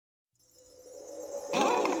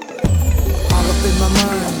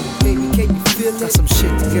feel it? Got some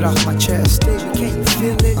shit to get off my chest. Baby, can you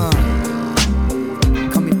feel it?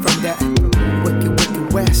 Coming from that wicked,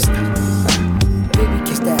 wicked west. Baby, can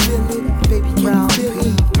you feel it? Baby, can Brown you feel P,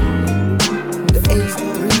 it? the A3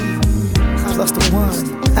 plus the 1.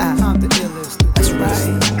 I'm the illest. That's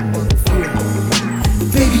right.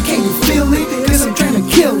 Baby, can you feel it? Cause I'm tryna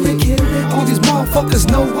kill it. All these motherfuckers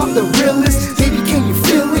know I'm the realest. Baby, can you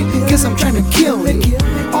feel it? Cause I'm tryna kill it.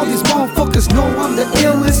 All these motherfuckers know I'm the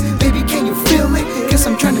illest. Baby, can you feel it? Cause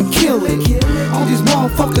I'm tryna kill it. All these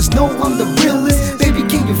motherfuckers know I'm the realest. Baby,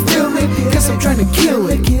 can you feel it? Cause I'm tryna kill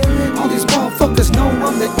it. All these motherfuckers know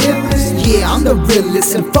I'm the illest. Yeah, I'm the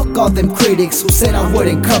realest, and fuck all them critics who said I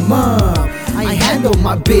wouldn't come up. I handle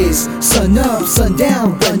my biz, sun up, sun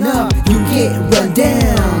down, run up, you get run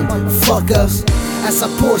down. Fuck us. As I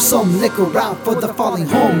pour some liquor out for the falling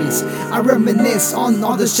homies, I reminisce on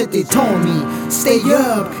all the shit they told me. Stay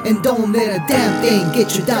up and don't let a damn thing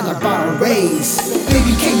get you down or bar a race.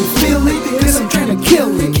 Baby, can you feel it? Cause I'm tryna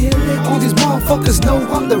kill it. All these motherfuckers know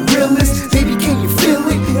I'm the realest. Baby, can you feel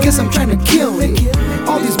it? Cause I'm tryna kill it.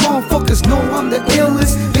 All these motherfuckers know I'm the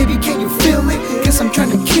illest. Baby, can you feel it? Cause I'm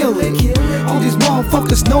tryna kill it. All these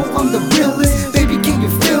motherfuckers know I'm the realest. Baby, can you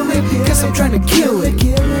feel it? Cause I'm tryna kill it.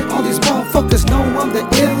 All these motherfuckers know I'm the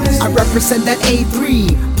illest. I represent that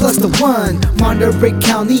A3 plus the 1, Monterey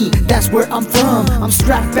County, that's where I'm from. I'm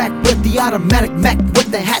strapped back with the automatic Mac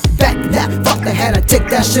with the hat back. Now fuck the hat, I take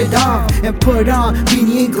that shit off and put on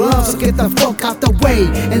beanie and gloves. So get the fuck out the way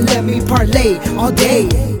and let me parlay all day.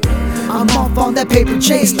 I'm off on that paper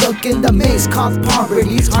chase, stuck in the maze called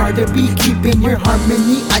poverty. It's hard to be keeping your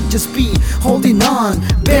harmony. I just be holding on,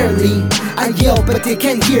 barely. I yell but they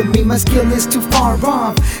can't hear me, my skill is too far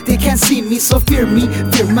off. They can't see me, so fear me,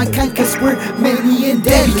 fear my kind, cause we're many and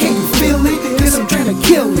deadly. Can you feel it? Cause I'm tryna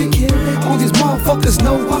kill it. All these motherfuckers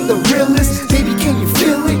know I'm the realest. Baby, can you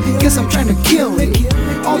feel it? Cause I'm tryna kill it.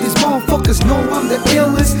 All these motherfuckers know I'm the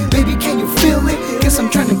illest. Baby, can you feel it? Cause I'm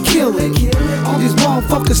tryna kill it. All these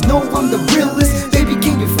motherfuckers know I'm the realest. Baby,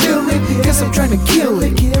 can you feel it? Cause I'm tryna kill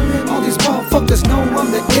it. All these motherfuckers know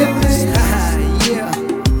I'm the illest. Yeah,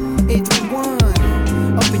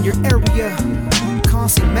 831 up in your area,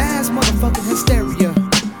 constant mass motherfucking hysteria.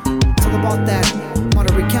 It's all about that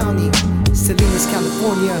Monterey County, Salinas,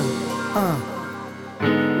 California.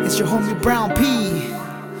 It's your homie Brown P.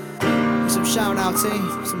 Some shout outs,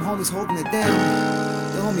 some homies holding it down.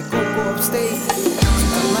 The homie Coco upstate,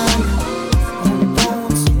 some line, the homie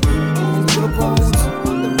Bones, homie Little Bones,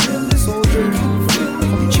 the Soldier,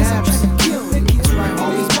 homie Chaps. That's right,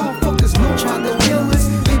 all these motherfuckers know I'm the realest.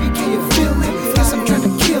 Baby, can you feel it? Cause I'm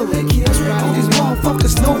tryna kill it. That's right, all these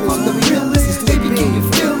motherfuckers know I'm the realest. Baby, can you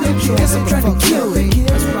feel it? Cause I'm tryna kill it.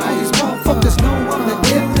 That's right, all these motherfuckers know I'm the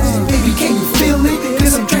illest. Baby, can you feel it?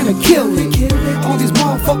 Cause I'm tryna kill it. All these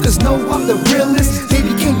motherfuckers know I'm the realest.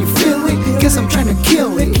 Baby, can you feel it? Cause I'm tryna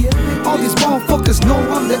kill it. All these motherfuckers know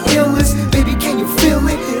I'm the illest. Baby, can you feel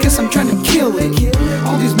it? Cause I'm tryna kill it.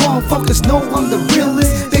 All these motherfuckers know I'm the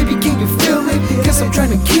realest. Baby, can you feel it? Cause I'm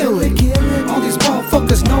tryna kill it. All these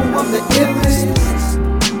motherfuckers know I'm the illest.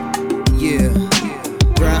 Yeah,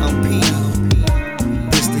 Brown P.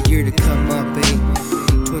 It's the year to come up.